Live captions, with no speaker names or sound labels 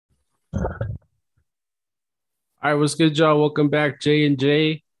All right, what's good, y'all? Welcome back, J and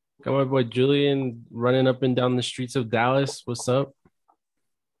J. Got my boy Julian running up and down the streets of Dallas. What's up?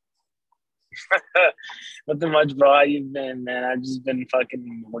 Nothing much, bro. How you been, man? I've just been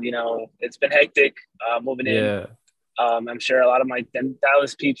fucking, it's been hectic moving in. Yeah, I'm sure a lot of my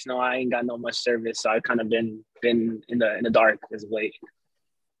Dallas peeps know I ain't got no much service, so I've kind of been in the dark as of late.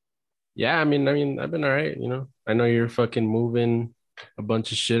 yeah. I've been all right. I know you're fucking moving a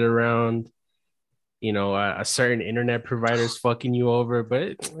bunch of shit around. A certain internet provider's fucking you over,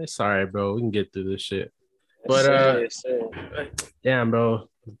 but it's all right, bro. We can get through this shit. Yes, But sir. Yes, sir. damn, bro,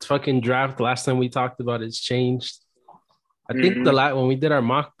 it's fucking draft. Last time we talked about it's changed. I think Mm-hmm. when we did our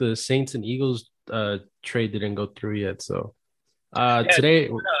mock, the Saints and Eagles trade didn't go through yet. So Yeah. Do today.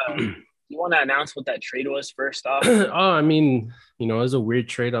 you wanna announce what that trade was first off? It was a weird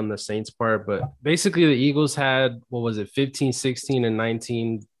trade on the Saints part, but basically the Eagles had, what was it, 15, 16, and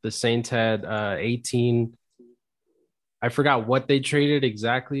 19. The Saints had 18. I forgot what they traded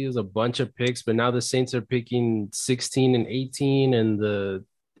exactly. It was a bunch of picks, but now the Saints are picking 16 and 18, and the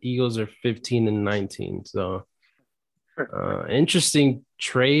Eagles are 15 and 19. So interesting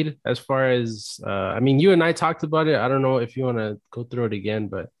trade as far as you and I talked about it. I don't know if you want to go through it again,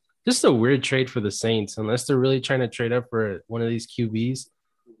 but just a weird trade for the Saints, unless they're really trying to trade up for one of these QBs.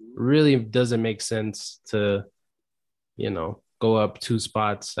 Really doesn't make sense to, go up two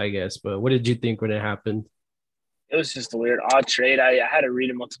spots, I guess. But what did you think when it happened? It was just a weird, odd trade. I had to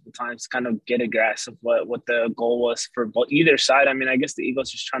read it multiple times to kind of get a grasp of what the goal was for both either side. I mean, I guess the Eagles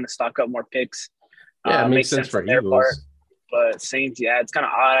just trying to stock up more picks. Yeah, it makes Makes sense sense for on their part. Eagles. But Saints, yeah, it's kind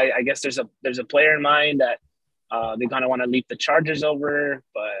of odd. I guess there's a player in mind that they kind of want to leap the Chargers over.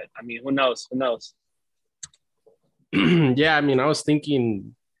 But I mean, who knows? Who knows? Yeah, I was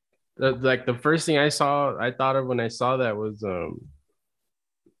thinking like the first thing I thought of when I saw that was them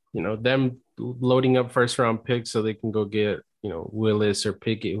loading up first round picks so they can go get, Willis or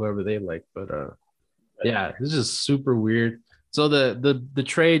Pickett, whoever they like. But yeah, this is super weird. So the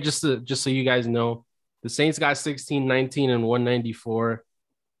trade, just so you guys know, the Saints got 16, 19, and 194,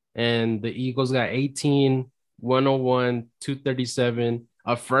 and the Eagles got 18, 101, 237,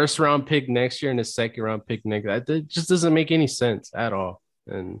 a first round pick next year and a second round pick next. That just doesn't make any sense at all.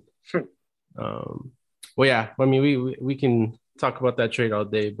 And um, well, yeah, we can talk about that trade all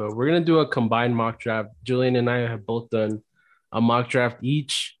day, but we're gonna do a combined mock draft. Julian and I have both done a mock draft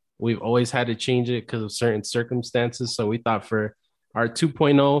each. We've always had to change it because of certain circumstances. So we thought for our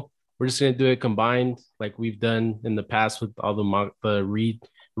 2.0, we're just gonna do it combined, like we've done in the past with all the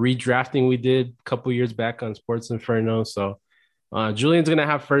redrafting we did a couple years back on Sports Inferno. So Julian's gonna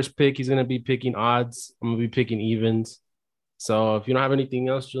have first pick. He's gonna be picking odds. I'm gonna be picking evens. So if you don't have anything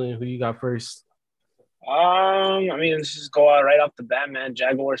else, Julian, who you got first? I mean, let's just go out right off the bat, man.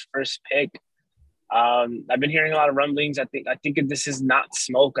 Jaguars first pick. I've been hearing a lot of rumblings. I think if this is not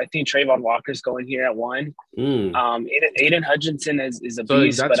smoke. I think Trayvon Walker's going here at one. Mm. Aiden Hutchinson is a So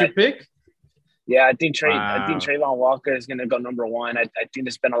beast, that's but your pick? yeah, I think Wow. Trayvon Walker is going to go number one. I think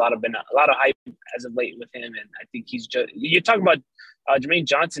there's been a lot of hype as of late with him, and I think he's just you're talking about Jermaine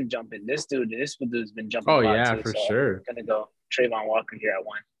Johnson jumping. This dude's been jumping Oh a lot yeah, too. for So I'm sure. going to go Trayvon Walker here at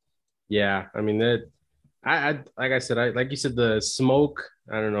one. Yeah, I mean that. I like I said, I like you said, the smoke.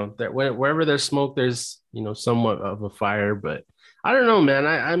 I don't know that wherever there's smoke, there's somewhat of a fire. But I don't know, man.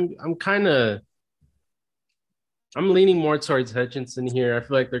 I'm kind of I'm leaning more towards Hutchinson here. I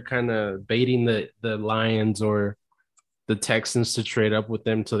feel like they're kind of baiting the Lions or the Texans to trade up with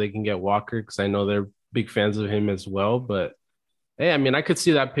them so they can get Walker because I know they're big fans of him as well. But hey, I could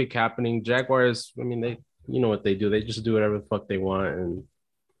see that pick happening. Jaguars. They what they do. They just do whatever the fuck they want and.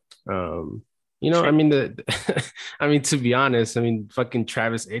 Um, to be honest, fucking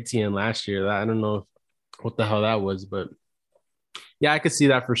Travis Etienne last year. I don't know what the hell that was, but yeah, I could see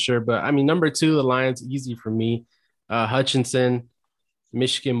that for sure. But number two, the Lions, easy for me. Hutchinson,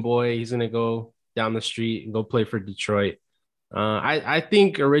 Michigan boy, he's gonna go down the street and go play for Detroit. I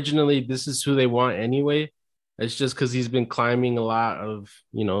think originally this is who they want anyway. It's just because he's been climbing in a lot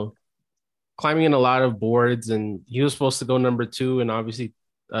of boards, and he was supposed to go number two, and obviously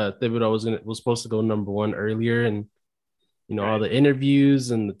Thibodeau was supposed to go number one earlier, and all Right. the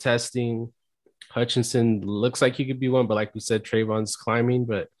interviews and the testing. Hutchinson looks like he could be one, but like we said, Trayvon's climbing.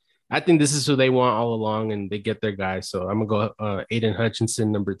 But I think this is who they want all along, and they get their guy. So I'm gonna go Aiden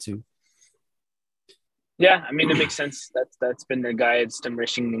Hutchinson number two. Yeah, I mean it makes sense. That's been the guy. It's the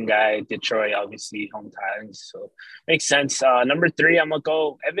Michigan guy, Detroit, obviously home Titans. So makes sense. Number three, I'm gonna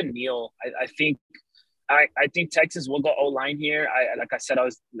go Evan Neal. I think Texas will go O line here. Like I said, I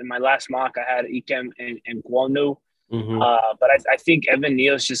was in my last mock. I had Ikem and Kwonu. Mm-hmm. But I think Evan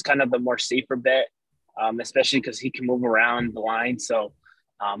Neal is just kind of the more safer bet. especially because he can move around the line. So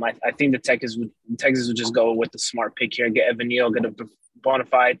I think the Texas would just go with the smart pick here, get Evan Neal, get a bona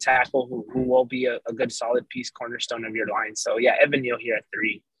fide tackle who will be a good solid piece, cornerstone of your line. So yeah, Evan Neal here at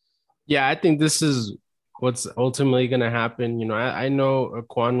 3. Yeah, I think this is what's ultimately going to happen. You know, I know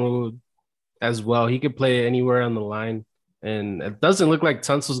Aquanu as well. He could play anywhere on the line, and it doesn't look like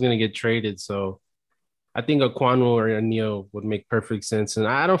Tunsil's going to get traded. So I think Aquanu or Neal would make perfect sense. And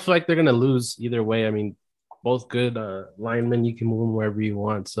I don't feel like they're going to lose either way. I mean, both good linemen. You can move them wherever you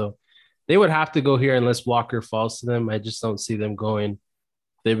want. So they would have to go here unless Walker falls to them. I just don't see them going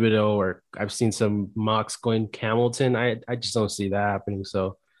Thibodeau, or I've seen some mocks going Hamilton. I just don't see that happening.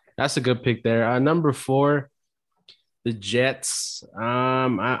 So that's a good pick there. Number 4, the Jets.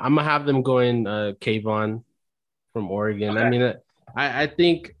 I'm gonna have them going Kayvon from Oregon. Okay. I mean, I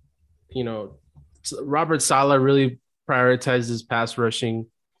think you know Robert Saleh really prioritizes pass rushing,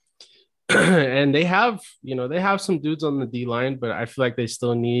 and they have some dudes on the D line, but I feel like they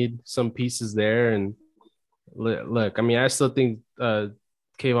still need some pieces there. And look, I mean, I still think Kayvon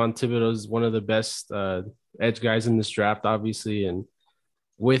Thibodeau is one of the best edge guys in this draft, obviously, and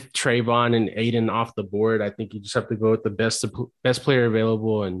with Trayvon and Aiden off the board, I think you just have to go with the best player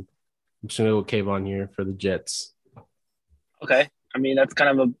available, and I'm just gonna go with Kayvon here for the Jets. Okay. I mean, that's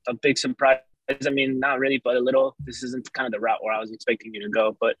kind of a big surprise. I mean, not really, but a little. This isn't kind of the route where I was expecting you to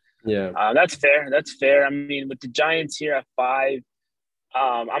go, but yeah, that's fair. That's fair. I mean, with the Giants here at 5,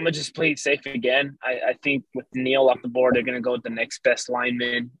 I'm gonna just play it safe again. I think with Neal off the board, they're gonna go with the next best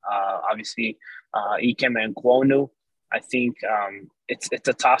lineman. Obviously, Ikem and Kwonu. I think it's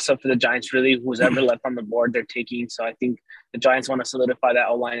a toss up for the Giants. Really, who's ever left on the board, they're taking. So I think the Giants want to solidify that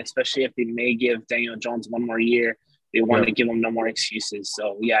O line, especially if they may give Daniel Jones one more year. They want to give him no more excuses.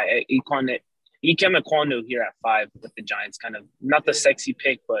 So yeah, Ikem and Kwonu here at 5 with the Giants. Kind of not the sexy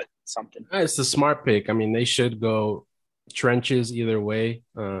pick, but something. it's a smart pick. I mean, they should go trenches either way.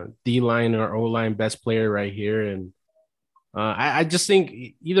 D line or O line, best player right here, and I just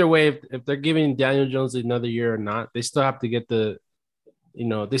think either way, if they're giving Daniel Jones another year or not, they still have to get they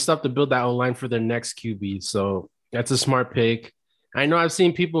still have to build that O line for their next QB. So that's a smart pick. I know I've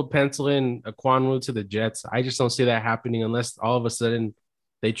seen people pencil in Aquanu to the Jets. I just don't see that happening unless all of a sudden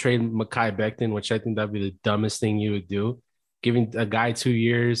they trade Mekhi Becton, which I think that'd be the dumbest thing you would do. Giving a guy 2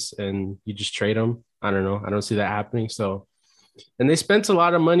 years and you just trade him. I don't know. I don't see that happening. So, and they spent a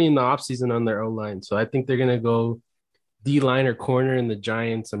lot of money in the offseason on their O line. So I think they're going to go D line or corner in the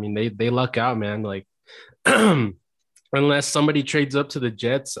Giants. I mean, they luck out, man. Like, unless somebody trades up to the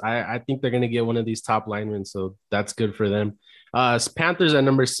Jets, I think they're going to get one of these top linemen. So that's good for them. Panthers at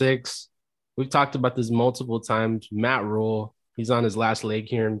number 6. We've talked about this multiple times. Matt Rule, he's on his last leg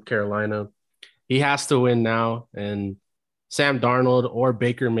here in Carolina. He has to win now. And Sam Darnold or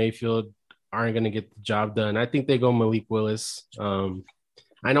Baker Mayfield aren't going to get the job done. I think they go Malik Willis.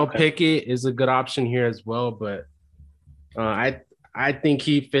 I know Pickett is a good option here as well, but I think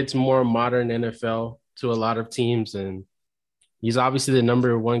he fits more modern NFL to a lot of teams, and he's obviously the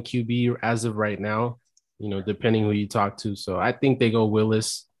number 1 QB as of right now, depending who you talk to. So I think they go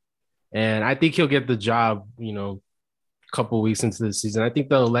Willis, and I think he'll get the job, a couple weeks into the season. I think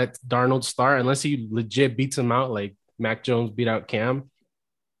they'll let Darnold start unless he legit beats him out like Mac Jones beat out Cam.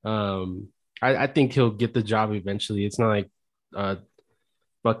 I think he'll get the job eventually. It's not like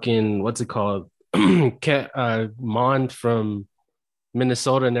fucking, what's it called? Mond from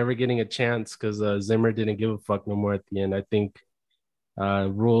Minnesota never getting a chance because Zimmer didn't give a fuck no more at the end. I think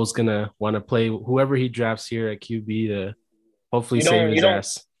Rule's gonna want to play whoever he drafts here at QB to hopefully save his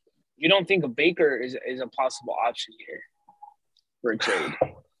ass. You don't think a Baker is a possible option here for a trade?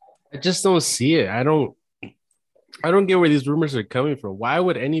 I just don't see it. I don't get where these rumors are coming from. Why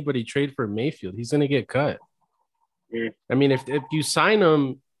would anybody trade for Mayfield? He's gonna get cut. Yeah. I mean, if you sign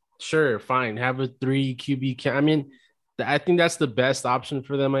him, sure, fine. Have a 3 QB. I mean, I think that's the best option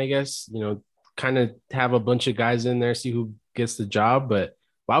for them, I guess. Kind of have a bunch of guys in there, see who gets the job. But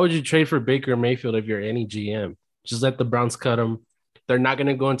why would you trade for Baker Mayfield if you're any GM? Just let the Browns cut him. They're not going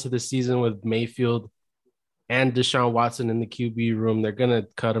to go into the season with Mayfield and Deshaun Watson in the QB room. They're going to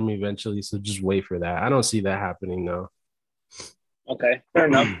cut him eventually, so just wait for that. I don't see that happening, though. Okay, fair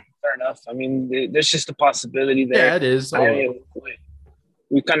enough. Fair enough. I mean, there's just a possibility there. Yeah, it is.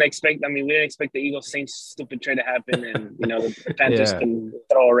 We kind of expect. I mean, we didn't expect the Eagles same stupid trade to happen, and the Panthers can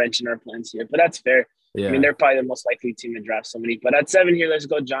throw a wrench in our plans here. But that's fair. Yeah. I mean, they're probably the most likely team to draft somebody. But at 7 here, let's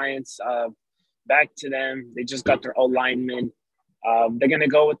go Giants. Back to them. They just got their O lineman. They're gonna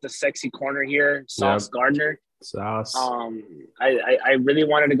go with the sexy corner here, Sauce Gardner. Sauce. I really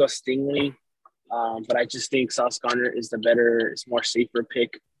wanted to go Stingley, but I just think Sauce Gardner is the better, it's more safer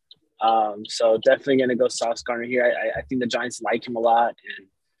pick. So definitely going to go Sauce Gardner here. I think the Giants like him a lot,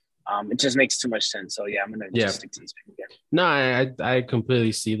 and it just makes too much sense. So yeah, I'm going to Yeah. just stick to this pick again. No, I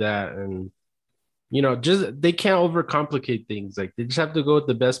completely see that. And, just they can't overcomplicate things. Like they just have to go with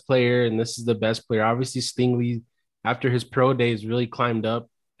the best player, and this is the best player. Obviously, Stingley, after his pro days, really climbed up,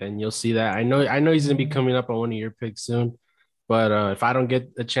 and you'll see that. I know he's gonna be coming up on one of your picks soon, but if I don't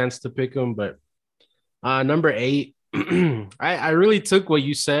get a chance to pick him, but number 8, I really took what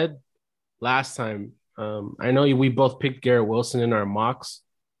you said last time. I know we both picked Garrett Wilson in our mocks,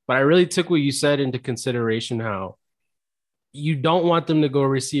 but I really took what you said into consideration. How you don't want them to go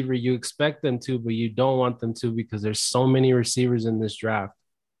receiver. You expect them to, but you don't want them to because there's so many receivers in this draft.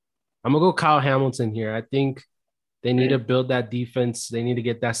 I'm gonna go Kyle Hamilton here. I think they need to build that defense. They need to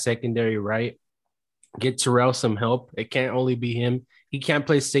get that secondary right. Get Terrell some help. It can't only be him. He can't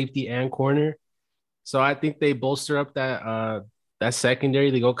play safety and corner. So I think they bolster up that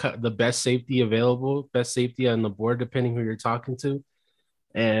secondary. They go cut the best safety available, best safety on the board, depending who you're talking to.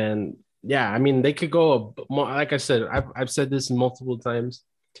 And yeah, I mean, they could go more. Like I said, I've said this multiple times.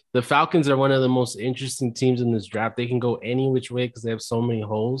 The Falcons are one of the most interesting teams in this draft. They can go any which way because they have so many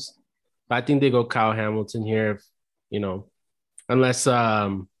holes. But I think they go Kyle Hamilton here, if, unless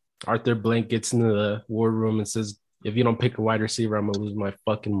Arthur Blank gets into the war room and says, if you don't pick a wide receiver, I'm gonna lose my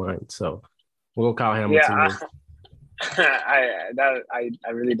fucking mind. So we'll go Kyle Hamilton. Yeah, I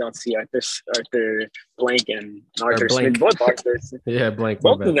really don't see Arthur Blank and Arthur Smith, both Arthurs. Yeah, Blank.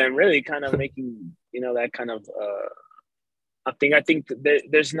 Both of them really kind of making that kind of a thing. I think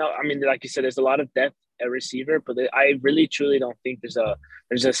there's no. I mean, like you said, there's a lot of depth at receiver, but I really truly don't think there's a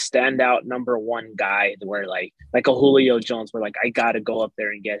standout number one guy where like a Julio Jones, where like I got to go up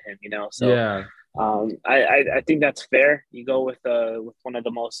there and get him. So yeah. I think that's fair. You go with one of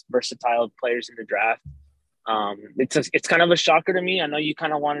the most versatile players in the draft. It's kind of a shocker to me. I know you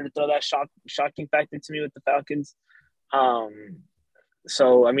kind of wanted to throw that shocking factor to me with the Falcons.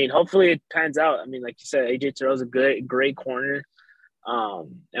 So I mean, hopefully it pans out. I mean, like you said, AJ Terrell's a great corner,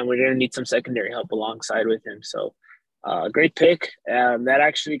 and we're gonna need some secondary help alongside with him. So, great pick. That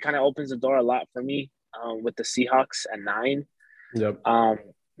actually kind of opens the door a lot for me with the Seahawks at 9. Yep.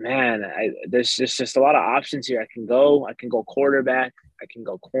 Man, there's just a lot of options here. I can go quarterback. I can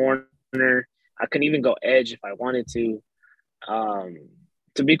go corner. I can even go edge if I wanted to.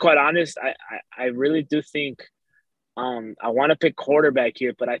 To be quite honest, I really do think I want to pick quarterback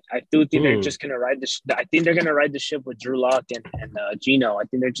here, but I do think they're just gonna ride the. I think they're gonna ride the ship with Drew Lock and Geno. I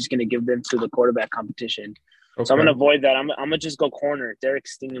think they're just gonna give them to the quarterback competition. Okay. So I'm gonna avoid that. I'm gonna just go corner. Derek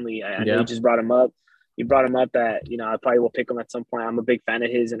Stingley. I know you just brought him up. You brought him up at I probably will pick him at some point. I'm a big fan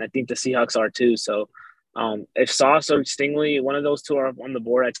of his, and I think the Seahawks are too. So if Sauce or Stingley, one of those two are on the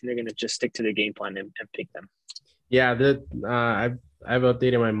board, I think they're gonna just stick to the game plan and pick them. Yeah, I've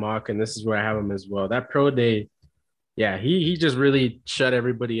updated my mock, and this is where I have him as well. That pro day. Yeah, he just really shut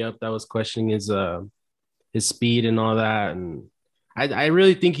everybody up that was questioning his speed and all that, and I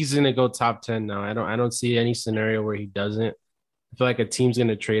really think he's gonna go top 10 now. I don't see any scenario where he doesn't. I feel like a team's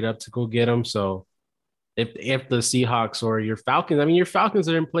gonna trade up to go get him. So if the Seahawks or your Falcons, I mean your Falcons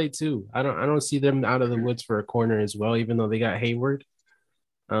are in play too. I don't see them out of the woods for a corner as well, even though they got Hayward.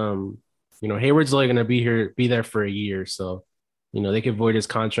 Hayward's only gonna be there for a year, so they could void his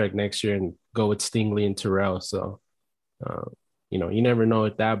contract next year and go with Stingley and Terrell. So. You never know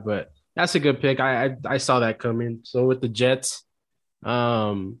with that, but that's a good pick. I saw that coming. So with the Jets,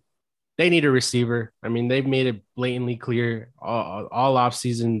 they need a receiver. I mean, they've made it blatantly clear all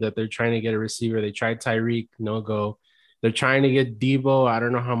offseason that they're trying to get a receiver. They tried Tyreek, no go. They're trying to get Debo. I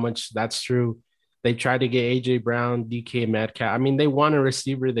don't know how much that's true. They tried to get AJ Brown, DK Metcalf. I mean, they want a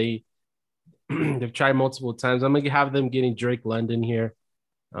receiver. They've tried multiple times. I'm gonna have them getting Drake London here.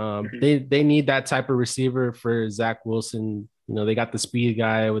 They need that type of receiver for Zach Wilson. They got the speed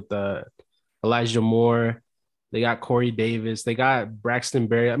guy with the Elijah Moore. They got Corey Davis. They got Braxton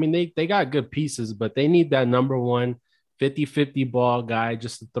Berry. I mean, they got good pieces, but they need that number one 50-50 ball guy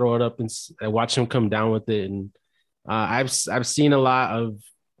just to throw it up and watch him come down with it. And I've seen a lot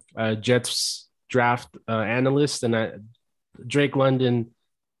of Jets draft analysts, and Drake London.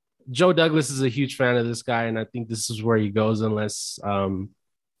 Joe Douglas is a huge fan of this guy, and I think this is where he goes unless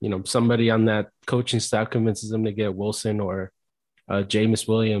somebody on that coaching staff convinces him to get Wilson or Jameis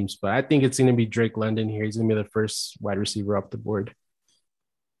Williams. But I think it's going to be Drake London here. He's going to be the first wide receiver off the board.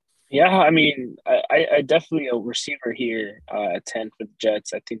 Yeah, I mean, I definitely a receiver here at 10 for the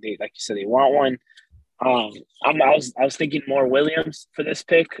Jets. I think they, like you said, they want one. I was thinking more Williams for this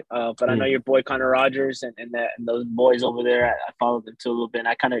pick, but I know your boy Connor Rogers and those boys over there. I followed them too a little bit. And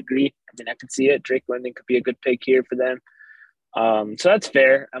I kind of agree. I mean, I can see it. Drake London could be a good pick here for them. So that's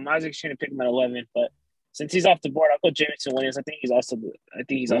fair. I was actually trying to pick him at 11, but since he's off the board, I'll go Jameson Williams. I think he's also a Hmm.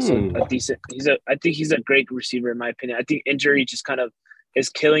 decent. I think he's a great receiver in my opinion. I think injury just kind of is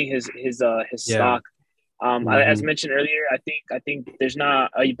killing his Yeah. stock. As Hmm. mentioned earlier, I think there's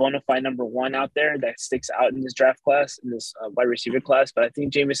not a bona fide number one out there that sticks out in this draft class, in this wide receiver class. But I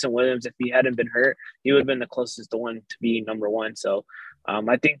think Jameson Williams, if he hadn't been hurt, he would have been the closest to one to be number one. So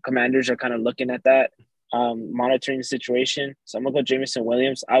I think Commanders are kind of looking at that, monitoring the situation. So I'm gonna go Jameson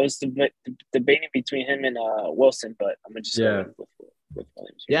Williams. I was debating between him and Wilson, but I'm gonna just go Yeah. with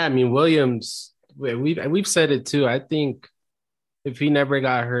Williams here. Yeah. I mean, Williams, we've said it too. I think if he never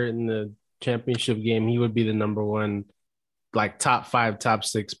got hurt in the championship game, he would be the number one, like top five, top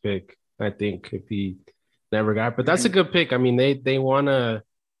six pick. I think if he never got, but that's a Mm-hmm. good pick. I mean, they want to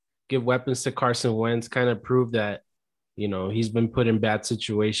give weapons to Carson Wentz, kind of prove that he's been put in bad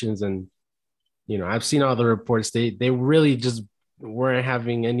situations, and I've seen all the reports. They really just weren't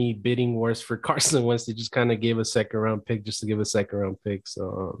having any bidding wars for Carson Wentz. They just kind of gave a second round pick just to give a second round pick.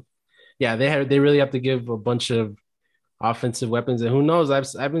 So yeah, they really have to give a bunch of offensive weapons. And who knows?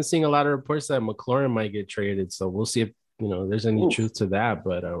 I've been seeing a lot of reports that McLaurin might get traded. So we'll see if there's any Oof. truth to that.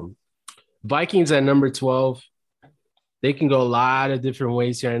 But Vikings at number 12, they can go a lot of different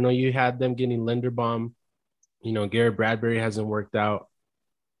ways here. I know you had them getting Linderbaum. Garrett Bradbury hasn't worked out.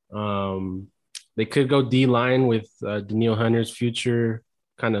 Um, they could go D line with Daniil Hunter's future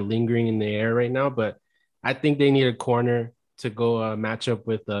kind of lingering in the air right now, but I think they need a corner to go match up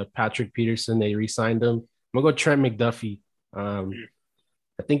with Patrick Peterson. They re-signed him. I'm gonna go Trent McDuffie. Um,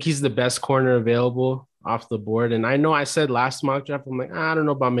 I think he's the best corner available off the board. And I know I said last mock draft, I'm like, I don't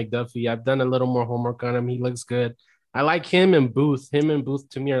know about McDuffie. I've done a little more homework on him. He looks good. I like him and Booth. Him and Booth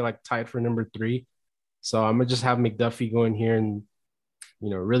to me are like tied for number 3. So I'm gonna just have McDuffie going here and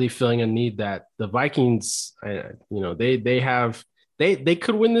really filling a need that the Vikings, they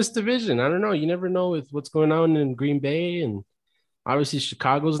could win this division. I don't know. You never know with what's going on in Green Bay, and obviously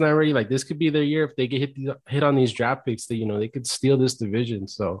Chicago's not ready. Like this could be their year if they get hit on these draft picks. That they could steal this division.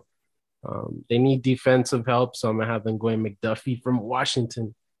 So they need defensive help. So I'm gonna have them going McDuffie from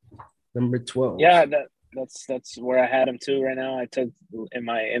Washington, number 12. Yeah, that's where I had him too. Right now, I took in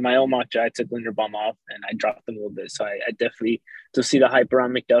my own mock draft, I took Linderbaum off, and I dropped him a little bit. So I definitely to see the hype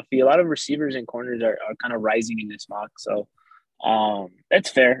around McDuffie. A lot of receivers and corners are kind of rising in this mock. So that's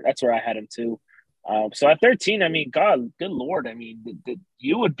fair. That's where I had him too. So at 13, I mean, God, good Lord, I mean,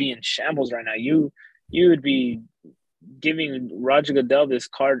 you would be in shambles right now. You would be giving Roger Goodell this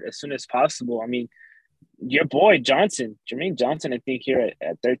card as soon as possible. I mean, your boy Johnson, Jermaine Johnson, I think here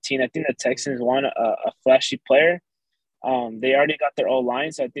at 13. I think the Texans want a flashy player. They already got their O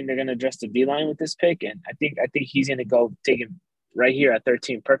line, so I think they're gonna address the D line with this pick, and I think he's gonna go take him right here at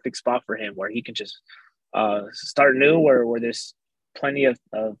 13. Perfect spot for him where he can just start new, where there's plenty of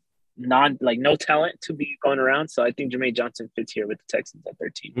non like no talent to be going around. So I think Jermaine Johnson fits here with the Texans at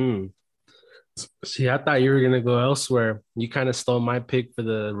 13. See, I thought you were gonna go elsewhere. You kind of stole my pick for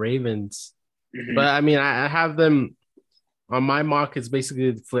the Ravens. But Mm-hmm. I mean, I have them on my mock. It's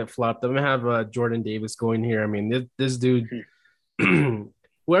basically flip flop. I'm gonna have Jordan Davis going here. I mean, this dude,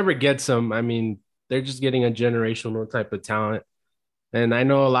 whoever gets him, I mean, they're just getting a generational type of talent. And I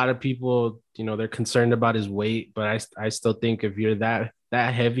know a lot of people, they're concerned about his weight, but I still think if you're that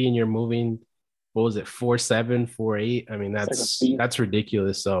heavy and you're moving, what was it, 4'7", 4'8"? I mean, It's like a that's beast. that's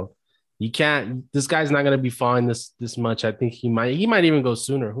ridiculous. So you can't. This guy's not gonna be falling this much. I think he might even go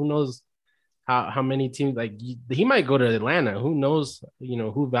sooner. Who knows how many teams like he might go to Atlanta. Who knows?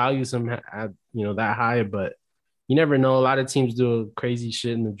 Who values him at that high, but you never know. A lot of teams do crazy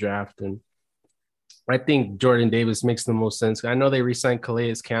shit in the draft, and I think Jordan Davis makes the most sense. I know they re-signed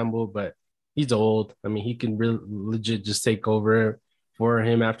Calais Campbell, but he's old. I mean, he can legit just take over for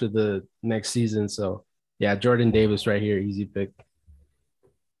him after the next season. So yeah, Jordan Davis right here, easy pick.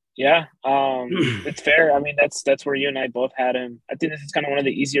 Yeah, it's fair. I mean, that's where you and I both had him. I think this is kind of one of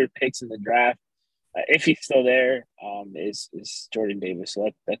the easier picks in the draft. If he's still there, is Jordan Davis.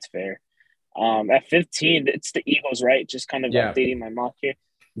 So that's fair. At 15, it's the Eagles, right? Just kind of Yeah. updating my mock here.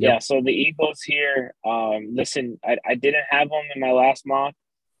 Yeah, Yep. so the Eagles here. Listen, I didn't have them in my last mock.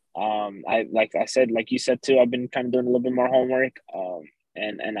 Like you said too, I've been kind of doing a little bit more homework.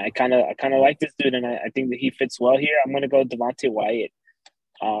 And I kind of like this dude, and I think that he fits well here. I'm gonna go Devontae Wyatt.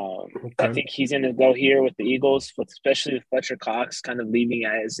 I Okay. think he's going to go here with the Eagles, especially with Fletcher Cox kind of leaving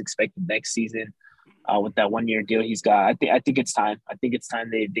as expected next season with that 1 year deal he's got. I think it's time. I think it's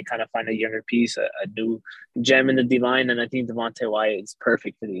time they kind of find a younger piece, a new gem in the D line, and I think Devontae Wyatt is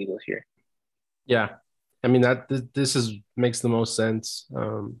perfect for the Eagles here. Yeah. I mean that this is makes the most sense.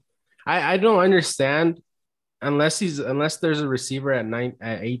 I don't understand. unless there's a receiver at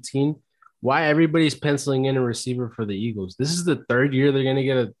 18, why everybody's penciling in a receiver for the Eagles? This is the third year they're gonna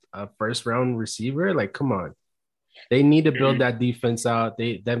get a first round receiver. Like, come on. They need to build Mhm. that defense out.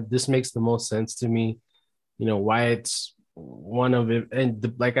 This makes the most sense to me. Why it's one of it,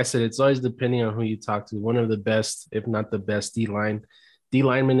 and like I said, it's always depending on who you talk to. One of the best, if not the best, D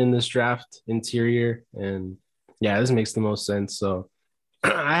lineman in this draft, interior, and yeah, this makes the most sense. So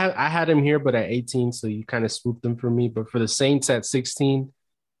I had him here, but at 18, so you kind of swooped him for me. But for the Saints at 16,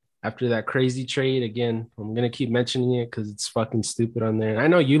 after that crazy trade, again, I'm gonna keep mentioning it because it's fucking stupid on there. And I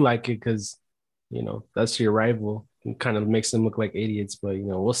know you like it because that's your rival. It kind of makes them look like idiots, but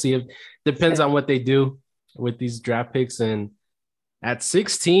we'll see. If depends on what they do with these draft picks. And at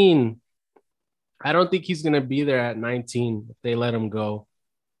 16, I don't think he's gonna be there at 19 if they let him go.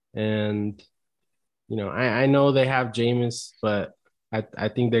 And I know they have Jameis, but I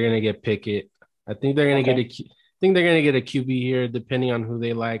think they're gonna get Pickett. I think they're gonna get Okay. a QB here, depending on who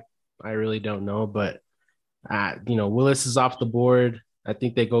they like. I really don't know, but Willis is off the board. I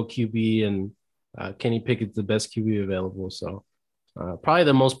think they go QB, and Kenny Pickett's the best QB available. So probably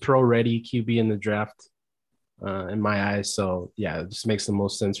the most pro-ready QB in the draft in my eyes. So yeah, it just makes the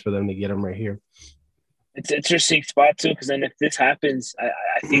most sense for them to get him right here. It's interesting spot too, because then if this happens,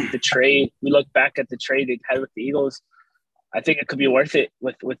 I think the trade. We look back at the trade they had with the Eagles. I think it could be worth it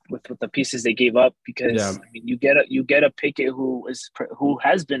with the pieces they gave up Yeah, because I mean you get a Pickett who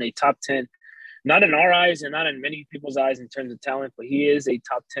has been a top 10, not in our eyes and not in many people's eyes in terms of talent, but he is a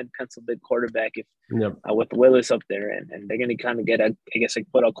top 10 pencil bid quarterback if yep, with Willis up there, and they're going to kind of get a I guess like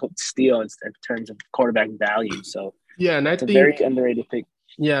quote unquote steal in terms of quarterback value. So yeah, and I it's a very think underrated pick.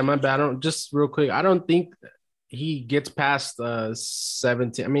 yeah, my bad. I don't just real quick. I don't think he gets past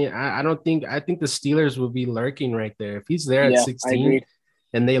 17. I mean, I think the Steelers will be lurking right there. If he's there at Yeah, I 16 agreed.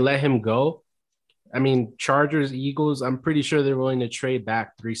 and they let him go, I mean, Chargers, Eagles, I'm pretty sure they're willing to trade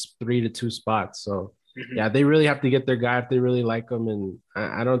back three to two spots. So Mm-hmm. yeah, they really have to get their guy if they really like him. And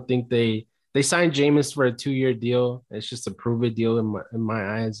I don't think they signed Jameis for a 2-year deal. It's just a prove it deal in my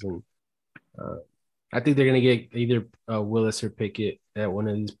eyes. And uh, I think they're gonna get either Willis or Pickett at one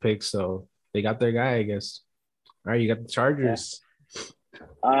of these picks. So they got their guy, I guess. All right, you got the Yeah. Chargers.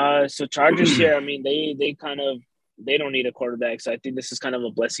 So Chargers here. I mean, they kind of they don't need a quarterback, so I think this is kind of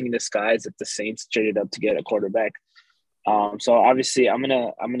a blessing in disguise that the Saints traded up to get a quarterback. So obviously, I'm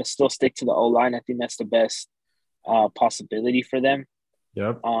gonna still stick to the O line. I think that's the best possibility for them.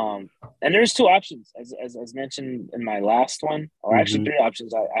 Yep. And there's two options, as mentioned in my last one, or actually Mm-hmm. three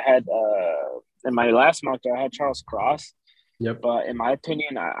options. I had in my last mock draft, I had Charles Cross, Yep. but in my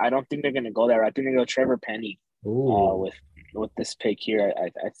opinion, I don't think they're gonna go there. I think they go Trevor Penny Ooh. with this pick here.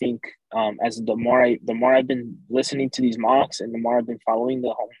 I think as the more I've been listening to these mocks and the more I've been following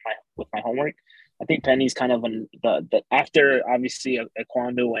with my homework, I think Penny's kind of the after obviously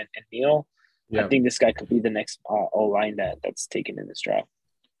Aquando and Neal. I Yep. think this guy could be the next O line that's taken in this draft.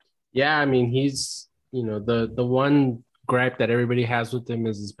 Yeah, I mean, he's the one gripe that everybody has with him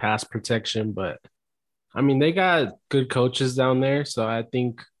is his pass protection, but I mean they got good coaches down there, so I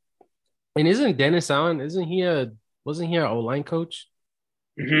think. And isn't Dennis Allen? Isn't he a wasn't he an O line coach?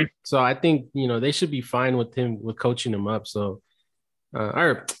 Mm-hmm. So I think they should be fine with him with coaching him up. So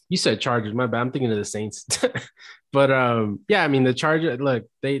or you said Chargers, my bad. I'm thinking of the Saints. But yeah, I mean the Chargers. Look,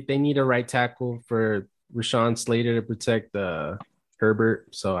 they need a right tackle for Rashawn Slater to protect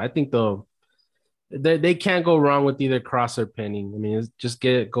Herbert. So I think they can't go wrong with either Cross or Penning. I mean, just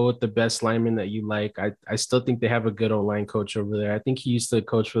go with the best lineman that you like. I still think they have a good old line coach over there. I think he used to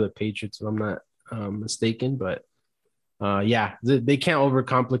coach for the Patriots, if I'm not mistaken. But yeah, they can't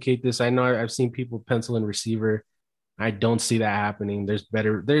overcomplicate this. I know I've seen people pencil in receiver. I don't see that happening.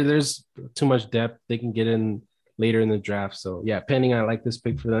 There's too much depth. They can get in later in the draft. So yeah, Penning, I like this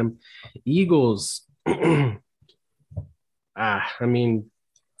pick for them. Eagles. I mean,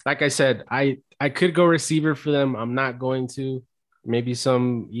 like I said, I could go receiver for them. I'm not going to. Maybe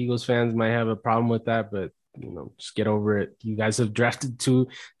some Eagles fans might have a problem with that, but just get over it. You guys have drafted two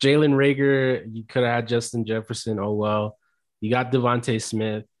Jalen Rager. You could have had Justin Jefferson. Oh well. You got Devontae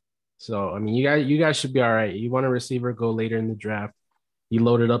Smith. So I mean, you guys should be all right. You want a receiver, go later in the draft. You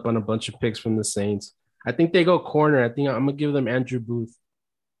loaded up on a bunch of picks from the Saints. I think they go corner. I think I'm gonna give them Andrew Booth.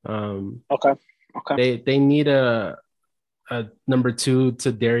 Um, Okay. Okay. they need a number two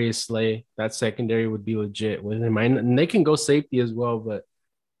to Darius Slay. That secondary would be legit with him. And they can go safety as well, but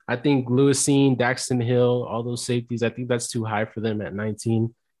I think Lewisine, Daxton Hill, all those safeties, I think that's too high for them at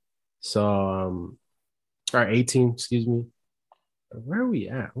 19. So, or 18, excuse me. Where are we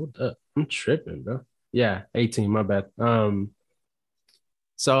at? Hold up. I'm tripping, bro. Yeah, 18, my bad.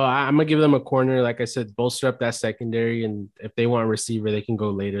 So I'm gonna give them a corner. Like I said, bolster up that secondary, and if they want a receiver, they can go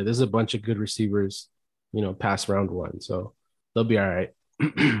later. There's a bunch of good receivers, past round one, so they'll be all right.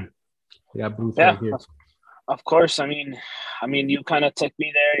 We got Booth Yeah, right here. of course. I mean, you kind of took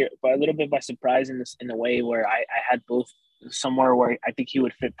me there by a little bit by surprise in a way where I had both somewhere where I think he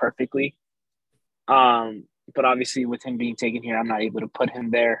would fit perfectly. Um, but obviously, with him being taken here, I'm not able to put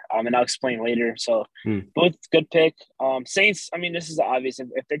him there. And I'll explain later. So, Hmm. both good pick. Saints. I mean, this is obvious.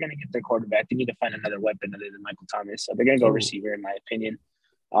 If they're going to get their quarterback, they need to find another weapon other than Michael Thomas. So they're going to go Oh, receiver, in my opinion.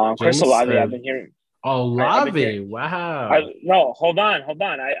 Chris James Olave. or I've been hearing. Olave. Wow. No, hold on.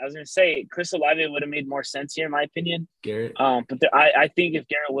 I was going to say Chris Olave would have made more sense here, in my opinion. Garrett. I think if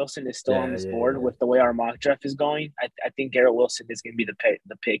Garrett Wilson is still on Yeah, this yeah, board yeah. with the way our mock draft is going, I think Garrett Wilson is going to be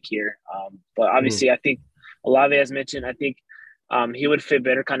the pick here. But Hmm. obviously, I think Olave, as mentioned, I think he would fit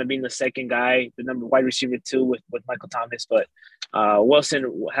better, kind of being the second guy, the number wide receiver two with Michael Thomas. But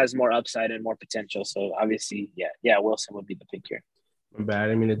Wilson has more upside and more potential. So obviously, yeah, Wilson would be the pick here. My bad. I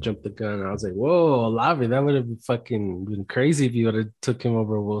didn't mean to jump the gun. I was like, whoa, Olave. That would have been fucking been crazy if you would have took him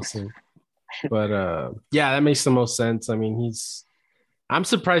over Wilson. But yeah, that makes the most sense. I mean, I'm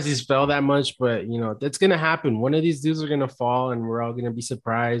surprised he's fell that much, but that's gonna happen. One of these dudes are gonna fall, and we're all gonna be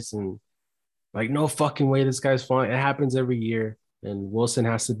surprised. And like, no fucking way, this guy's falling. It happens every year, and Wilson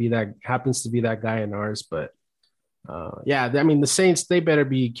happens to be that guy in ours. But yeah, I mean, the Saints, they better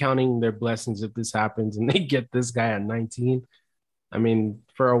be counting their blessings if this happens and they get this guy at 19. I mean,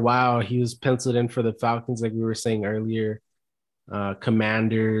 for a while he was penciled in for the Falcons, like we were saying earlier.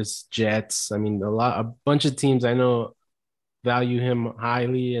 Commanders, Jets. I mean, a bunch of teams I know value him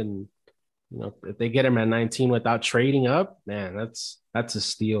highly, and if they get him at 19 without trading up, man, that's a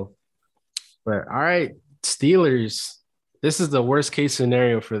steal. But all right, Steelers. This is the worst case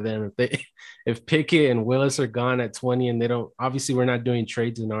scenario for them. If Pickett and Willis are gone at 20 and they don't, obviously we're not doing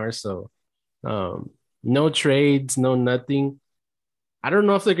trades in ours, so um, no trades, no nothing. I don't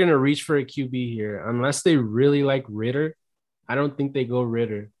know if they're gonna reach for a QB here unless they really like Ritter. I don't think they go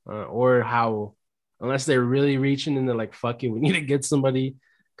Ritter or Howell unless they're really reaching and they're like, fuck it, we need to get somebody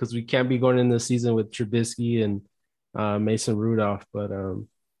because we can't be going in the season with Trubisky and Mason Rudolph. But I'm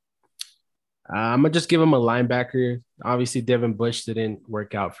gonna just give him a linebacker. Obviously, Devin Bush didn't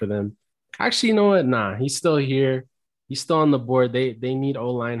work out for them. Actually, you know what? Nah, he's still here. He's still on the board. They need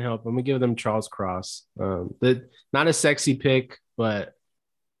O line help. I'm gonna give them Charles Cross. Not a sexy pick, but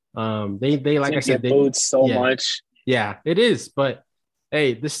they It's like I gonna said get they booed so yeah much. yeah it is. But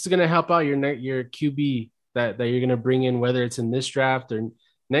hey, this is gonna help out your QB that you're gonna bring in, whether it's in this draft or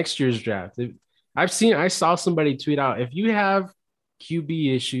next year's draft. I saw somebody tweet out, if you have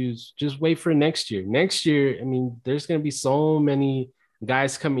QB issues, just wait for next year. Next year, I mean, there's gonna be so many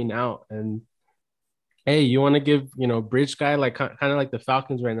guys coming out, and hey, you want to give bridge guy like kind of like the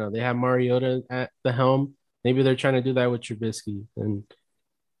Falcons right now. They have Mariota at the helm. Maybe they're trying to do that with Trubisky, and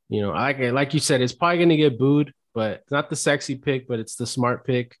like you said, it's probably gonna get booed, but it's not the sexy pick, but it's the smart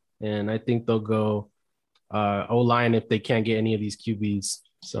pick, and I think they'll go O line if they can't get any of these QBs.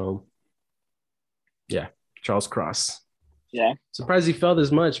 So yeah, Charles Cross. Yeah, Surprised he felt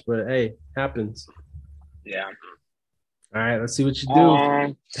as much, but hey, happens. yeah. All right, let's see what you do.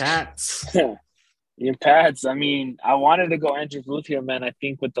 Um, Pats. Your Pats. I mean, I wanted to go Andrew Booth here, man. I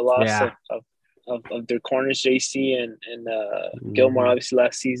think with the loss Yeah. of their corners, JC and Gilmore, Mhm. obviously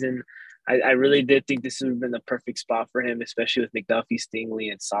last season, I really did think this would have been the perfect spot for him, especially with McDuffie,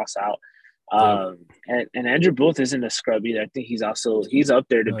 Stingley, and Sauce out. Yep. And Andrew Booth isn't a scrub either. I think he's up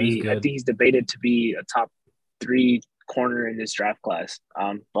there to No, he's be. I good. think he's debated to be a top three corner in this draft class.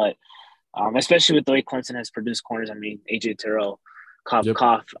 But especially with the way Clemson has produced corners. I mean, AJ Terrell, cough, Yep.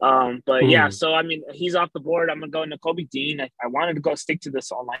 cough. But yeah, so I mean, he's off the board. I'm gonna go Nakobe Dean. I wanted to go stick to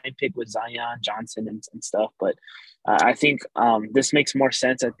this online pick with Zion Johnson and stuff, but I think this makes more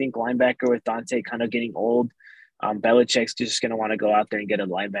sense. I think linebacker with Dante kind of getting old. Belichick's just going to want to go out there and get a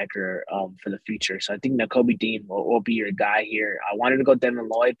linebacker for the future. So I think Nakobe Dean will be your guy here. I wanted to go Devin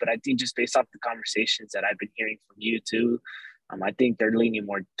Lloyd, but I think just based off the conversations that I've been hearing from you too, I think they're leaning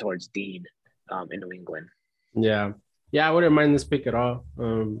more towards Dean in New England. Yeah. Yeah, I wouldn't mind this pick at all.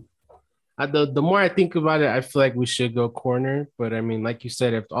 The more I think about it, I feel like we should go corner. But I mean, like you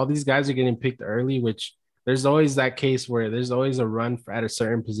said, if all these guys are getting picked early, which there's always that case where there's always a run at a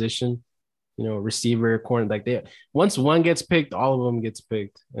certain position, receiver, corner, like once one gets picked, all of them gets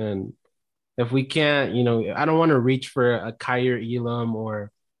picked. And if we can't, I don't want to reach for a Kyer Elam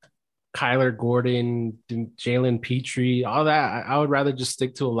or Kyler Gordon, Jalen Petrie, all that. I would rather just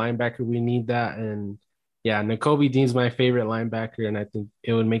stick to a linebacker. We need that. And yeah, Nakobe Dean's my favorite linebacker, and I think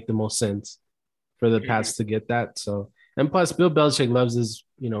it would make the most sense for the Mm-hmm. Pats to get that. So, And plus, Bill Belichick loves his,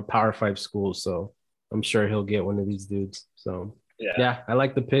 Power Five schools, so I'm sure he'll get one of these dudes. So Yeah. yeah, I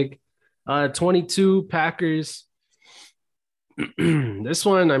like the pick. 22 Packers. This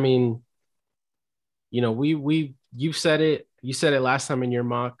one, I mean, you said it. You said it last time in your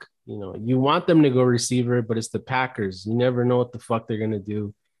mock. You want them to go receiver, but it's the Packers. You never know what the fuck they're gonna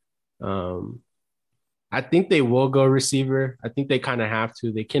do. Um, I think they will go receiver. I think they kind of have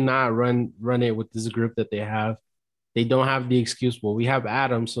to. They cannot run it with this group that they have. They don't have the excuse. Well, we have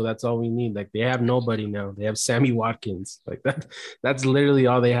Adams, so that's all we need. Like they have nobody now. They have Sammy Watkins. Like that. That's literally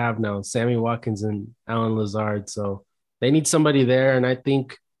all they have now. Sammy Watkins and Alan Lazard. So they need somebody there, and I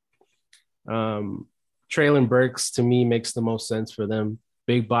think um, Traylon Burks to me makes the most sense for them.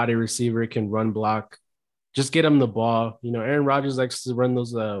 Big body receiver, can run block. Just get him the ball. Aaron Rodgers likes to run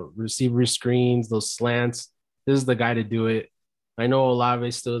those receiver screens, those slants. This is the guy to do it. I know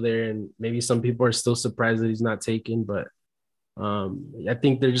Olave's still there, and maybe some people are still surprised that he's not taken, but I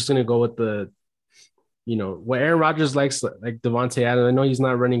think they're just going to go with what Aaron Rodgers likes, like Devontae Adams. I know he's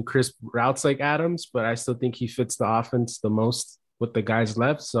not running crisp routes like Adams, but I still think he fits the offense the most with the guys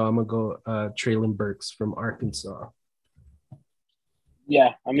left. So I'm going to go Traylon Burks from Arkansas.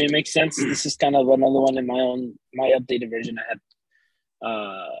 Yeah, I mean, it makes sense. This is kind of another one in my updated version.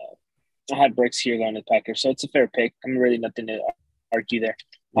 I had Burks here going to Packers, so it's a fair pick. I'm really nothing to argue there.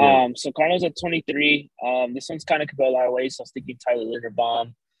 Yeah. So Cardinals at 23. This one's kind of could go a lot of ways. So I was thinking Tyler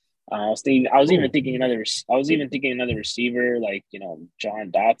Linderbaum. I was even thinking another receiver like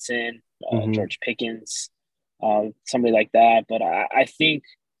John Dotson, George Pickens, somebody like that. But I think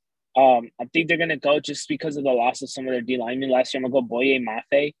they're gonna go just because of the loss of some of their D linemen last year. I'm gonna go Boye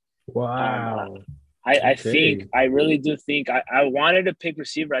Mafe. Wow. I really do think I wanted to pick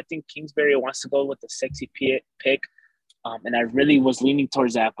receiver. I think Kingsbury wants to go with the sexy pick. And I really was leaning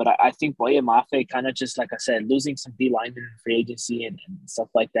towards that, but I think Boye Mafe kind of just, like I said, losing some D linemen in free agency and stuff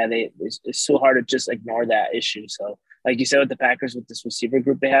like that. It's so hard to just ignore that issue. So, like you said, with the Packers, with this receiver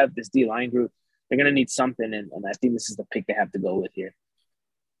group they have, this D line group, they're going to need something. And I think this is the pick they have to go with here.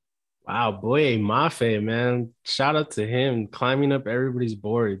 Wow, Boye Mafe, man. Shout out to him climbing up everybody's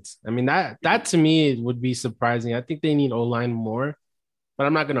boards. I mean, that to me would be surprising. I think they need O-line more, but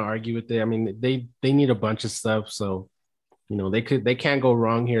I'm not gonna argue with it. I mean, they need a bunch of stuff. So, they can't go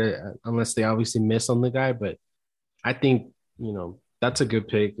wrong here unless they obviously miss on the guy. But I think, that's a good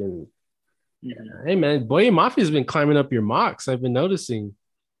pick. And hey man, Boye Mafe has been climbing up your mocks. I've been noticing.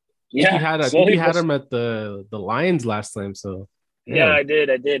 I think he had him at the Lions last time. So yeah, I did.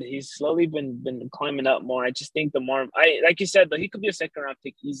 He's slowly been climbing up more. I just think the more like you said, he could be a second round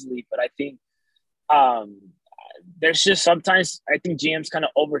pick easily, but I think there's just sometimes I think GMs kind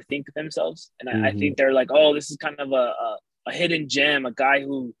of overthink themselves, and I think they're like, oh, this is kind of a hidden gem, a guy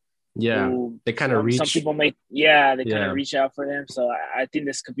who they kind of reach. Some people kind of reach out for him. So I think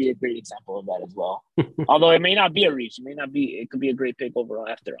this could be a great example of that as well. Although it may not be a reach, it could be a great pick overall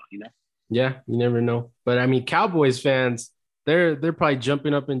after all, Yeah, you never know. But I mean, Cowboys fans, they're probably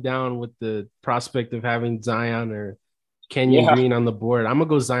jumping up and down with the prospect of having Zion or Kenyon Green on the board. I'm gonna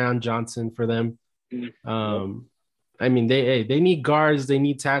go Zion Johnson for them. I mean, they need guards, they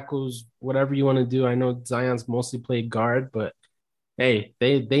need tackles, whatever you want to do. I know Zion's mostly played guard, but hey,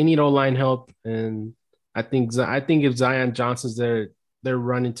 they need O-line help, and I think if Zion Johnson's there, they're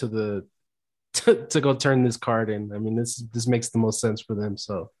running to go turn this card in. I mean, this makes the most sense for them.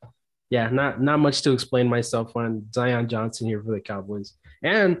 So. Yeah, not much to explain myself on Zion Johnson here for the Cowboys.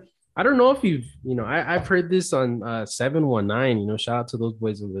 And I don't know if I've heard this on 719, shout out to those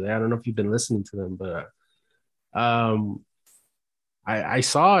boys over there. I don't know if you've been listening to them, but I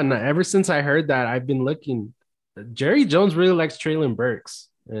saw, and ever since I heard that, I've been looking. Jerry Jones really likes Traylon Burks.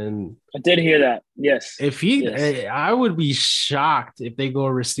 And I did hear that. Yes. I would be shocked if they go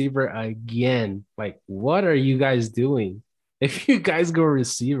receiver again. Like, what are you guys doing? If you guys go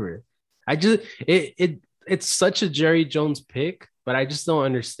receiver, it's such a Jerry Jones pick, but I just don't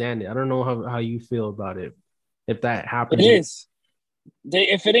understand it. I don't know how you feel about it. If that happens, it is.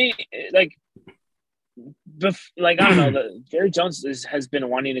 If it ain't like I don't know, Jerry Jones has been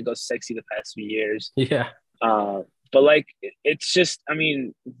wanting to go sexy the past few years. Yeah. But like it's just, I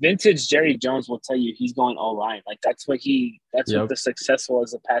mean, vintage Jerry Jones will tell you he's going all line. Like that's what the success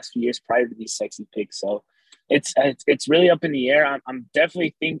was the past few years prior to these sexy picks. So. It's really up in the air. I'm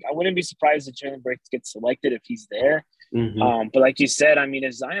definitely I wouldn't be surprised if Traylon Burks gets selected if he's there. But like you said, I mean,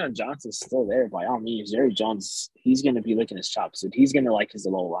 if Zion Johnson's still there, by all means, Jerry Jones, he's going to be licking his chops. And he's going to like his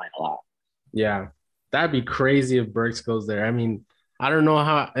low line a lot. Yeah, that'd be crazy if Burks goes there. I mean, I don't know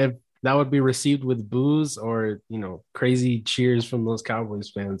if that would be received with boos or crazy cheers from those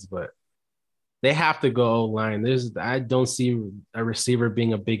Cowboys fans, but they have to go O-line. I don't see a receiver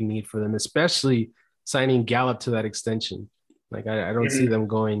being a big need for them, especially signing Gallup to that extension. Like I don't see Mhm. them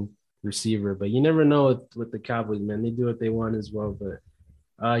going receiver, but you never know with the Cowboys, man. They do what they want as well.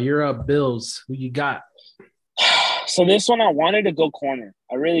 But you're up, Bills. Who you got? So this one, I wanted to go corner.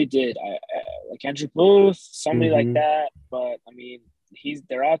 I really did. I like Andrew Booth, somebody like Mm-hmm. that. But I mean,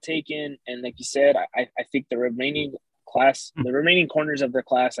 they're all taken, and like you said, I think the remaining corners of their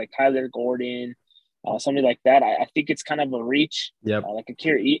class, like Kyler Gordon, somebody like that. I think it's kind of a reach. Yep. Like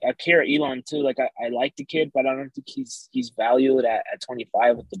Akira Elon too. Like I like the kid, but I don't think he's valued at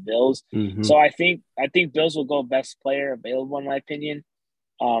 25 with the Bills. Mm-hmm. So I think Bills will go best player available in my opinion.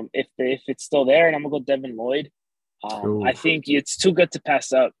 If it's still there, and I'm gonna go Devin Lloyd. I Ooh. think it's too good to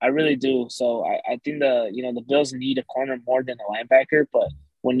pass up. I really do. So I think the Bills need a corner more than a linebacker. But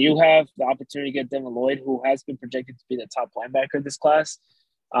when you have the opportunity to get Devin Lloyd, who has been projected to be the top linebacker of this class,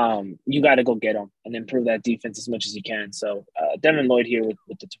 you got to go get him and improve that defense as much as you can. So Devin Lloyd here with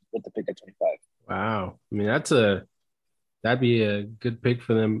the pick at 25. Wow. I mean, that'd be a good pick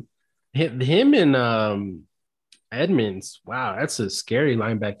for them. Him and Edmonds. Wow, that's a scary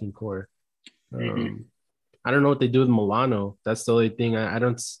linebacking core. Mm-hmm. Um, I don't know what they do with Milano. That's the only thing I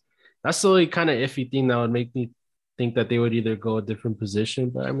don't. That's the only kind of iffy thing that would make me think that they would either go a different position.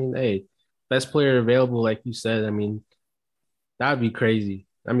 But I mean, hey, best player available, like you said. I mean, that would be crazy.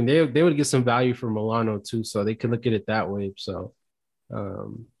 I mean, they would get some value for Milano too, so they could look at it that way. So,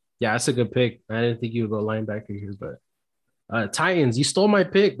 um, yeah, that's a good pick. I didn't think you would go linebacker here, but Titans, you stole my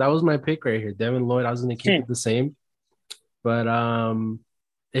pick. That was my pick right here, Devin Lloyd. I was going to keep Hmm. it the same, but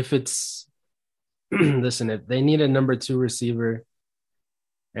if it's listen, if they need a number two receiver,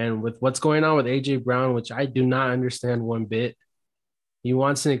 and with what's going on with AJ Brown, which I do not understand one bit, he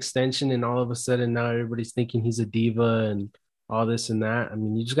wants an extension, and all of a sudden now everybody's thinking he's a diva and all this and that. I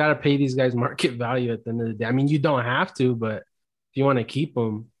mean, you just got to pay these guys market value at the end of the day. I mean, you don't have to, but if you want to keep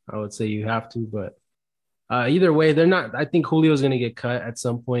them, I would say you have to. But either way, they're not. I think Julio's going to get cut at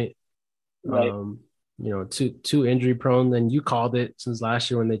some point. Right. Um, too injury prone. Then you called it since last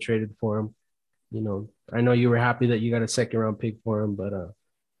year when they traded for him. I know you were happy that you got a second round pick for him, but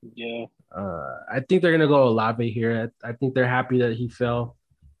Yeah. I think they're gonna go Olave here. I think they're happy that he fell,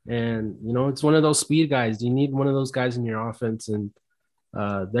 and it's one of those speed guys. You need one of those guys in your offense, and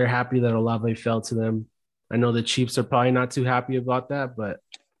they're happy that Olave fell to them. I know the Chiefs are probably not too happy about that, but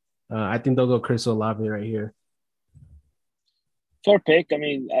I think they'll go Chris Olave right here. Fair pick. I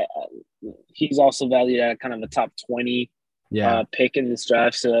mean, he's also valued at kind of a top 20 Yeah, pick in this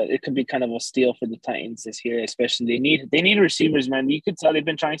draft, so it could be kind of a steal for the Titans this year. Especially they need receivers, man. You could tell they've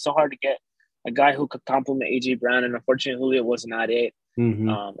been trying so hard to get a guy who could complement AJ Brown, and unfortunately, Julio was not it. mm-hmm.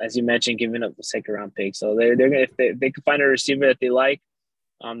 As you mentioned, giving up the second round pick, so they're gonna if they could find a receiver that they like,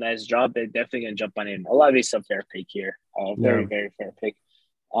 that is dropped, they're definitely gonna jump on him. Olave's a fair pick here, Yeah. very very fair pick.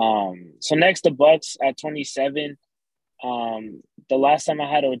 So next the Bucks at 27. The last time I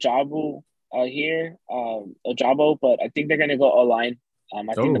had Ojabu here, Ojabo, but I think they're gonna go O-line. I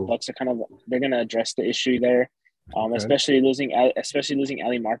think the Oh, Bucks they're gonna address the issue there, okay. especially losing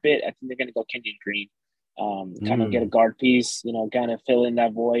Ali Marpet. I think they're gonna go Kenyon Green, kind of get a Mm. guard piece, kind of fill in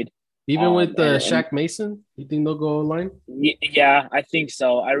that void. Even with And Shaq Mason, you think they'll go line? yeah, I think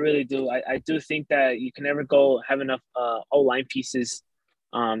so. I really do. I do think that you can never go have enough O line pieces.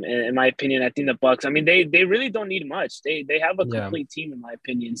 In my opinion, I think the Bucks. I mean, they really don't need much. They have a Yeah, complete team, in my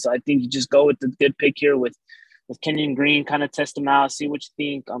opinion. So I think you just go with the good pick here with Kenyon Green, kind of test him out, see what you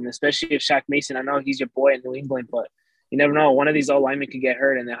think. Especially if Shaq Mason. I know he's your boy in New England, but you never know. One of these O linemen could get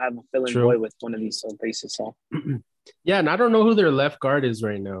hurt, and they'll have a fill in void true. with one of these bases. So Yeah, and I don't know who their left guard is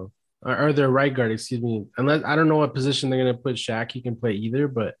right now, or their right guard. Excuse me. Unless I don't know what position they're gonna put Shaq. He can play either,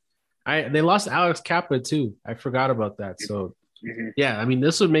 but they lost Alex Kappa too. I forgot about that. So mhm. yeah, I mean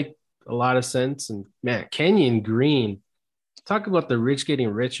this would make a lot of sense. And man, Kenyon Green, talk about the rich getting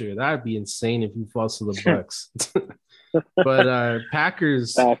richer. That'd be insane if he falls to the Bucks. But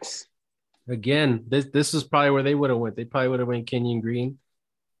Packers Facts. again. This is probably where they would have went. They probably would have went Kenyon Green.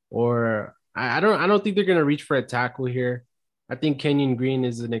 Or I don't think they're gonna reach for a tackle here. I think Kenyon Green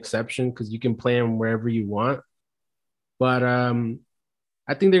is an exception because you can play him wherever you want. But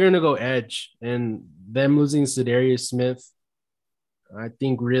I think they're gonna go edge and them losing Za'Darius Smith. I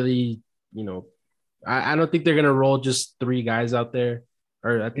think really, you know, I don't think they're gonna roll just three guys out there.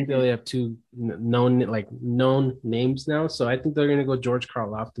 Or I think they Mhm. only have two known names now. So I think they're gonna go George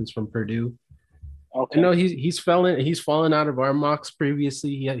Karlaftis from Purdue. I know Okay. he's fallen out of our mocks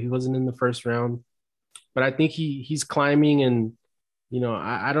previously. He wasn't in the first round, but I think he's climbing, and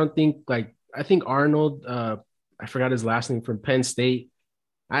I don't think I think Arnold. I forgot his last name from Penn State.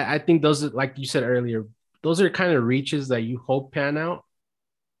 I think those are, like you said earlier, those are kind of reaches that you hope pan out.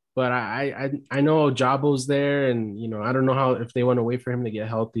 But I know Jabo's there, and I don't know how if they want to wait for him to get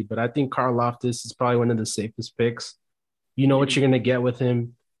healthy. But I think Karlaftis is probably one of the safest picks. You know what Mhm. you're gonna get with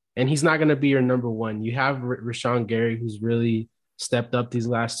him, and he's not gonna be your number one. You have Rashawn Gary, who's really stepped up these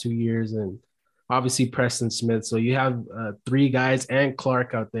last 2 years, and obviously Preston Smith. So you have three guys and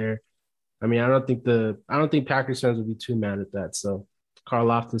Clark out there. I mean, I don't think Packers fans would be too mad at that. So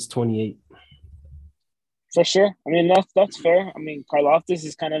Karlaftis 28. For sure. I mean, that's fair. I mean, Karloftis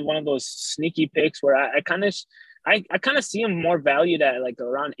is kind of one of those sneaky picks where I kind of see him more valued at like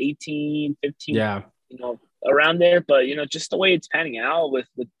around 18, 15, Yeah. around there. But just the way it's panning out with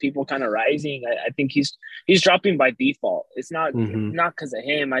people kind of rising, I think he's dropping by default. It's not Mm-hmm. not because of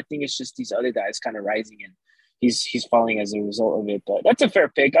him. I think it's just these other guys kind of rising and he's falling as a result of it. But that's a fair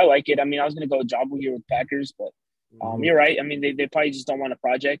pick. I like it. I mean, I was gonna go Jabu here with Packers, but Mm-hmm. you're right. I mean, they probably just don't want a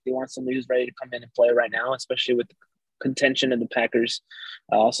project. They want somebody who's ready to come in and play right now, especially with the contention of the Packers.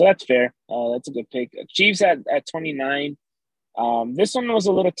 So that's fair. That's a good pick. Chiefs at 29. This one was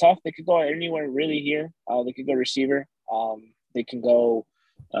a little tough. They could go anywhere really here. They could go receiver. They can go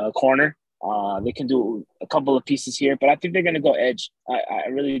corner. They can do a couple of pieces here, but I think they're going to go edge. I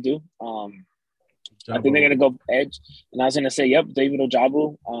really do. I think they're Jabo. going to go edge. And I was going to say, yep, David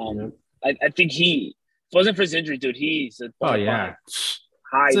Ojabu. Yep. I think if it wasn't for his injury, dude, he's a Oh bona fide yeah.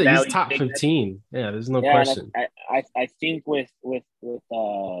 high So he's value top big. 15. Yeah, there's no Yeah, and question. I think with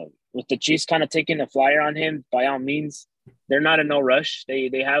the Chiefs kind of taking a flyer on him, by all means, they're not in no rush. They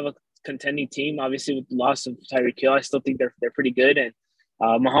have a contending team. Obviously, with the loss of Tyreek Hill, I still think they're pretty good. And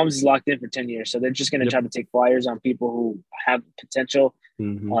Mahomes is locked in for 10 years, so they're just going to Yep. try to take flyers on people who have potential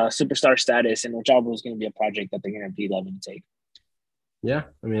Mm-hmm. superstar status, and Ojabo is going to be a project that they're going to be loving to take. Yeah,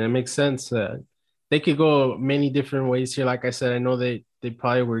 I mean that makes sense. They could go many different ways here. Like I said, I know they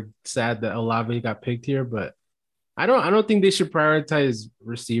probably were sad that Olave got picked here, but I don't think they should prioritize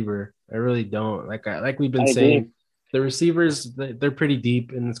receiver. I really don't. Like we've been I agree. saying, the receivers they're pretty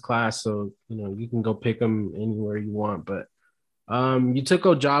deep in this class, so you can go pick them anywhere you want. But you took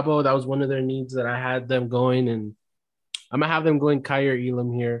Ojabo. That was one of their needs that I had them going, and I'm gonna have them going Kyer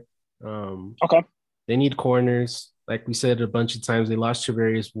Elam here. Um, Okay. they need corners. Like we said a bunch of times, they lost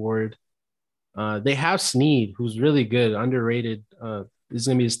Travarius Ward. They have Snead, who's really good, underrated. This is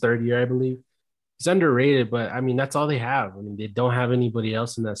gonna be his third year, I believe. He's underrated, but I mean that's all they have. I mean they don't have anybody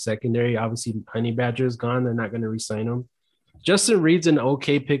else in that secondary. Obviously, Honey Badger is gone. They're not gonna re-sign him. Justin Reed's an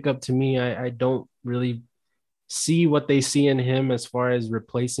okay pickup to me. I don't really see what they see in him as far as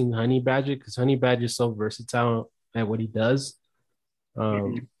replacing Honey Badger because Honey Badger is so versatile at what he does. Mm-hmm.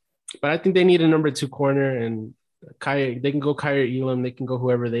 Um, but I think they need a number two corner, and they can go Kyer Elam. They can go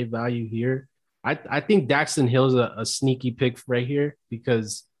whoever they value here. I think Daxton Hill's a sneaky pick right here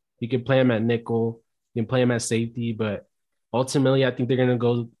because you can play him at nickel, you can play him at safety, but ultimately I think they're gonna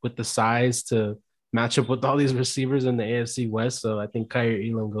go with the size to match up with all these receivers in the AFC West. So I think Kyer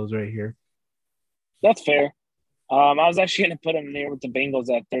Elam goes right here. That's fair. I was actually going to put him there with the Bengals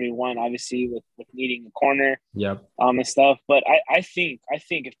at 31, obviously with needing a corner Yep. and stuff. But I think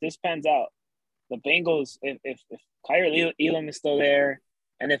if this pans out, the Bengals, if Kyrie Elam is still there,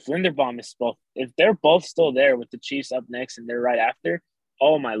 and if Linderbaum is if they're both still there with the Chiefs up next and they're right after,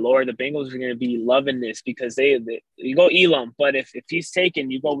 oh my lord, the Bengals are going to be loving this because they you go Elam, but if he's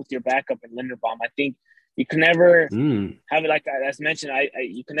taken, you go with your backup and Linderbaum. I think you can never Mm. have it like as mentioned.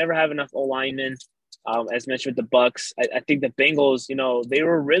 You can never have enough O linemen. As mentioned with the Bucks, I think the Bengals, they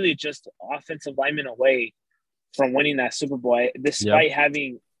were really just offensive linemen away from winning that Super Bowl, Yep. despite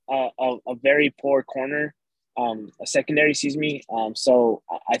having a very poor corner, a secondary, excuse me. So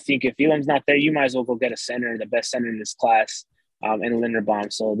I think if Elam's not there, you might as well go get a center, the best center in this class, and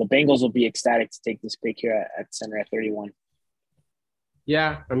Linderbaum. So the Bengals will be ecstatic to take this pick here at center at 31.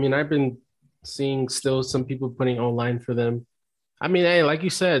 Yeah. I mean, I've been seeing still some people putting online for them. I mean, hey, like you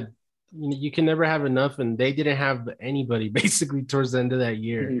said, you can never have enough, and they didn't have anybody basically towards the end of that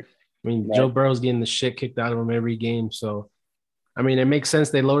year. Mm-hmm. I mean, Joe Right. Burrow's getting the shit kicked out of him every game. So, I mean, it makes sense.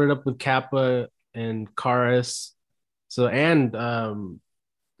 They loaded up with Kappa and Karis. So, and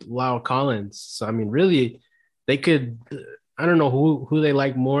Lyle Collins. So, I mean, really, they could, I don't know who they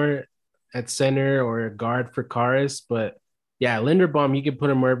like more at center or guard for Karis, but yeah, Linderbaum, you can put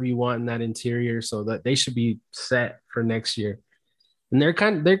him wherever you want in that interior so that they should be set for next year. And they're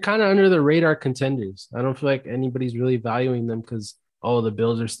kind of under the radar contenders. I don't feel like anybody's really valuing them because the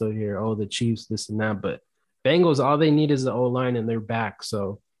Bills are still here. Oh, the Chiefs, this and that. But Bengals, all they need is the O line and they're back.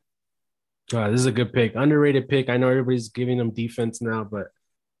 So this is a good pick, underrated pick. I know everybody's giving them defense now, but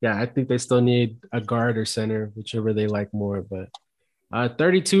yeah, I think they still need a guard or center, whichever they like more. But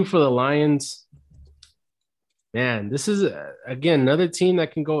 32 for the Lions. Man, this is again another team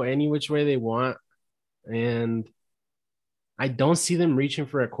that can go any which way they want, and I don't see them reaching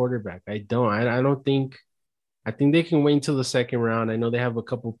for a quarterback. I don't. I don't think. I think they can wait until the second round. I know they have a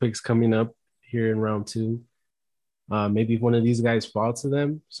couple picks coming up here in round two. Maybe one of these guys fall to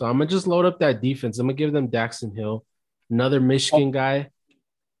them. So I'm gonna just load up that defense. I'm gonna give them Daxton Hill, another Oh, Michigan guy.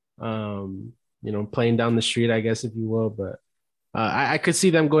 Playing down the street, I guess, if you will. But I could see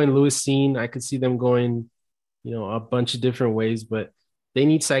them going Lewis Cine. I could see them going, a bunch of different ways. But they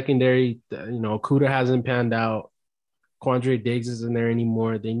need secondary. Kuda hasn't panned out. Quandre Diggs isn't there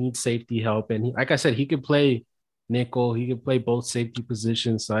anymore. They need safety help, and like I said, he could play nickel. He could play both safety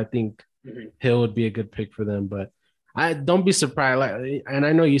positions. So I think mhm. Hill would be a good pick for them. But I don't be surprised. And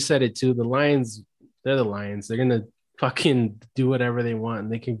I know you said it too. The Lions, they're the Lions. They're gonna fucking do whatever they want,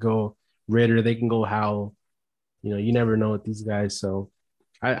 and they can go Ritter. They can go Howell. You never know with these guys. So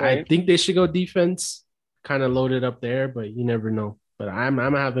I Right. think they should go defense, kind of loaded up there, but you never know. But I'm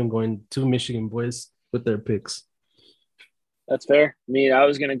having going two Michigan boys with their picks. That's fair. I mean, I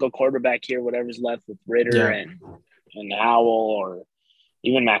was gonna go quarterback here, whatever's left with Ritter Yeah. and Howell or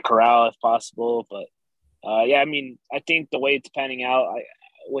even Matt Corral if possible. But yeah, I mean, I think the way it's panning out,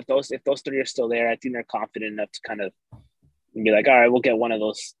 with those if those three are still there, I think they're confident enough to kind of be like, all right, we'll get one of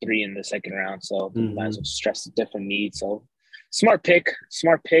those three in the second round. So we might as Mm-hmm. well stress the different needs. So smart pick,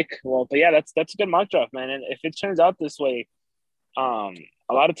 smart pick. Well, but yeah, that's a good mock draft, man. And if it turns out this way, um,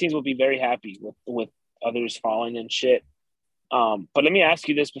 a lot of teams will be very happy with others falling and shit. But let me ask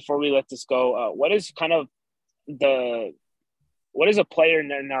you this before we let this go. What is kind of the what is a player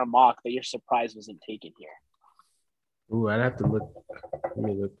in our mock that you're surprised wasn't taken here? Ooh, I'd have to look. Let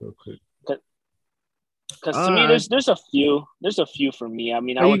me look real quick. Because to me, I there's a few for me. I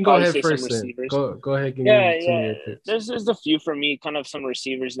mean, Oh, I you would can go probably ahead say some first then. receivers. Go ahead, give Yeah, me some of yeah. your picks. There's a few for me, kind of some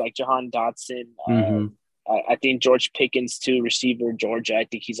receivers like Jahan Dotson. Mm-hmm. I think George Pickens too, receiver Georgia. I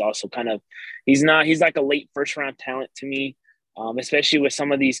think he's also kind of he's like a late first round talent to me. Especially with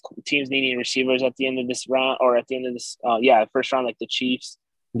some of these teams needing receivers at the end of this round or at the end of this, first round, like the Chiefs,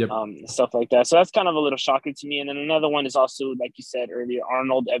 Yep. stuff like that. So that's kind of a little shocking to me. And then another one is also, like you said earlier,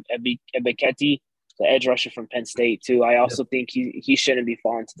 Arnold Ebiketie, the edge rusher from Penn State, too. I Yep. also think he shouldn't be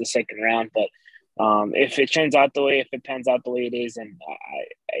falling to the second round. But if it pans out the way it is, and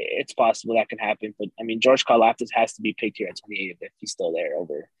it's possible that can happen. But I mean, George Karlaftis has to be picked here at 28 if he's still there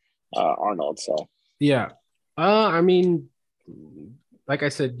over Arnold. So Yeah. I mean, like I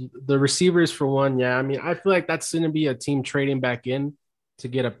said, the receivers for one, yeah. I mean, I feel like that's gonna be a team trading back in to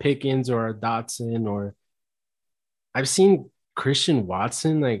get a Pickens or a Dotson, or I've seen Christian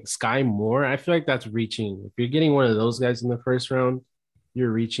Watson, like Sky Moore. I feel like that's reaching. If you're getting one of those guys in the first round,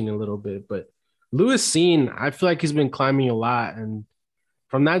 you're reaching a little bit. But Lewis Cine, I feel like he's been climbing a lot, and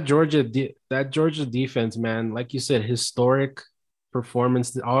from that Georgia defense, man, like you said, historic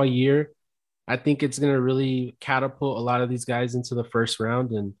performance all year. I think it's going to really catapult a lot of these guys into the first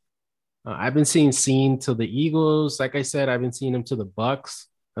round. And I've been seeing Cine to the Eagles. Like I said, I've been seeing him to the Bucks.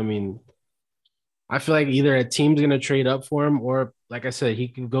 I mean, I feel like either a team's going to trade up for him, or like I said, he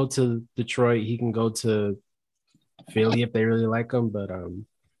can go to Detroit. He can go to Philly if they really like him. But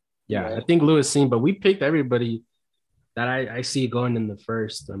yeah, I right. think Lewis Cine. But we picked everybody that I see going in the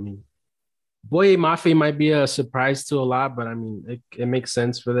first. I mean, Boye Mafe might be a surprise to a lot, but I mean, it makes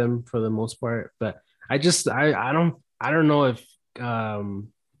sense for them for the most part. But I don't know if um,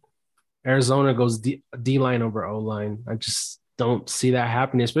 Arizona goes D line over O line. I just don't see that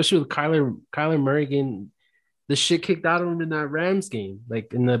happening, especially with Kyler Murray getting the shit kicked out of him in that Rams game,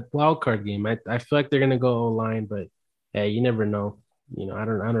 like in the wild card game. I feel like they're gonna go O line, but hey, you never know. I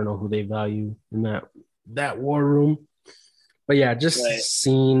don't know who they value in that war room. But yeah, just Right.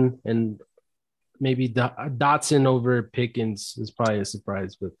 seeing and maybe Dotson over Pickens is probably a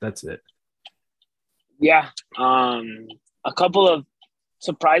surprise, but that's it. Yeah. A couple of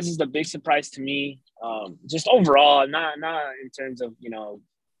surprises. The big surprise to me, just overall, not in terms of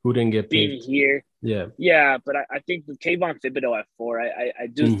Who didn't get being picked? here. Yeah. Yeah, but I think with Kayvon Thibodeau at 4, I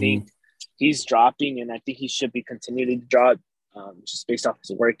do Mm-hmm. think he's dropping, and I think he should be continuing to drop, just based off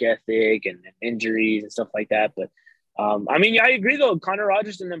his work ethic and injuries and stuff like that. But I mean, yeah, I agree though. Connor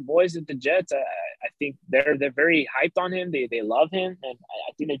Rogers and them boys at the Jets, I think they're very hyped on him. They love him, and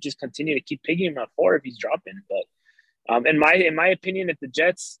I think they just continue to keep picking him at 4 if he's dropping. But in my opinion, if the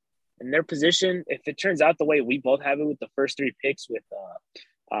Jets in their position, if it turns out the way we both have it with the first 3 picks with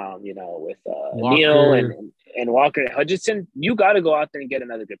with Neal Walker. and Walker and Hutchinson, you got to go out there and get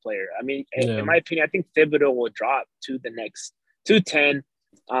another good player. I mean, in Yeah. my opinion, I think Thibodeau will drop to the next 210.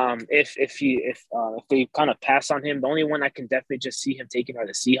 If they kind of pass on him, the only one I can definitely just see him taking are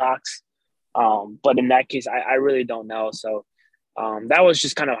the Seahawks. But in that case, I really don't know. So that was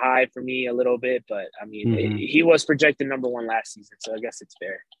just kind of high for me a little bit. But I mean, Mm-hmm. he was projected number one last season, so I guess it's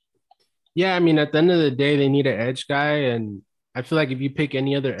fair. Yeah, I mean, at the end of the day, they need an edge guy, and I feel like if you pick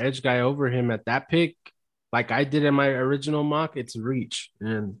any other edge guy over him at that pick, like I did in my original mock, it's reach,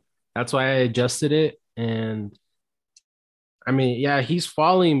 and that's why I adjusted it. And I mean, yeah, he's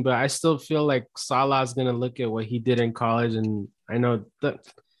falling, but I still feel like Salah's gonna look at what he did in college, and I know that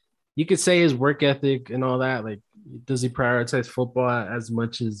you could say his work ethic and all that. Like, does he prioritize football as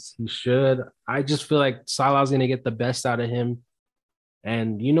much as he should? I just feel like Salah's gonna get the best out of him.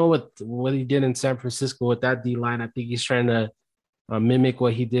 And you know what he did in San Francisco with that D line. I think he's trying to mimic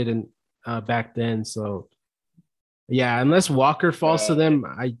what he did in back then. So yeah, unless Walker falls to them,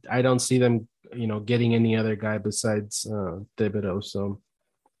 I don't see them getting any other guy besides Thibodeau. So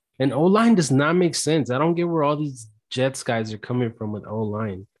and O line does not make sense. I don't get where all these Jets guys are coming from with O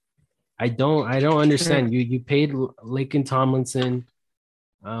line. I don't understand. You paid Laken Tomlinson.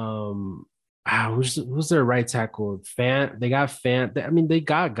 Who's their right tackle? They got Fan. I mean, they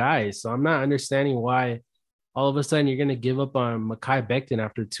got guys. So I'm not understanding why all of a sudden you're gonna give up on Mekhi Becton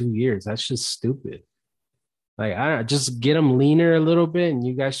after 2 years. That's just stupid. Like I just get him leaner a little bit, and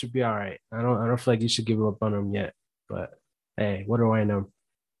you guys should be all right. I don't feel like you should give up on him yet. But hey, what do I know?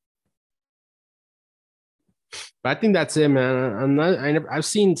 But I think that's it, man. I'm not. I've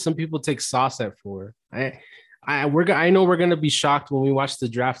seen some people take Sauce at 4. I know we're gonna be shocked when we watch the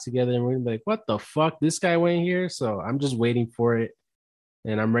draft together, and we're gonna be like, "What the fuck? This guy went here." So I'm just waiting for it,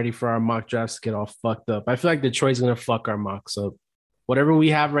 and I'm ready for our mock drafts to get all fucked up. I feel like Detroit's gonna fuck our mocks up. Whatever we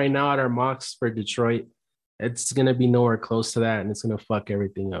have right now at our mocks for Detroit, it's gonna be nowhere close to that, and it's gonna fuck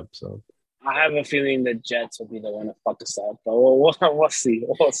everything up. So I have a feeling the Jets will be the one to fuck us up, but we'll see.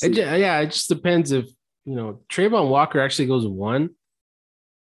 We'll see. yeah, it just depends if Trayvon Walker actually goes 1.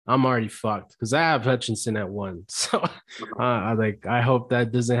 I'm already fucked because I have Hutchinson at 1. So I hope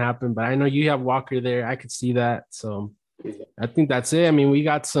that doesn't happen. But I know you have Walker there. I could see that. So I think that's it. I mean, we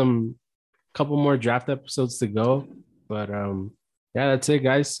got some couple more draft episodes to go. But yeah, that's it,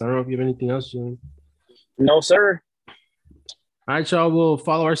 guys. I don't know if you have anything else, Julian. No, sir. All right, y'all. We'll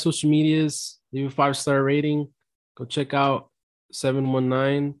follow our social medias, leave a 5-star rating. Go check out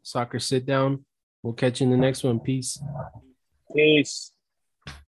 719 Soccer Sit Down. We'll catch you in the next one. Peace. Peace.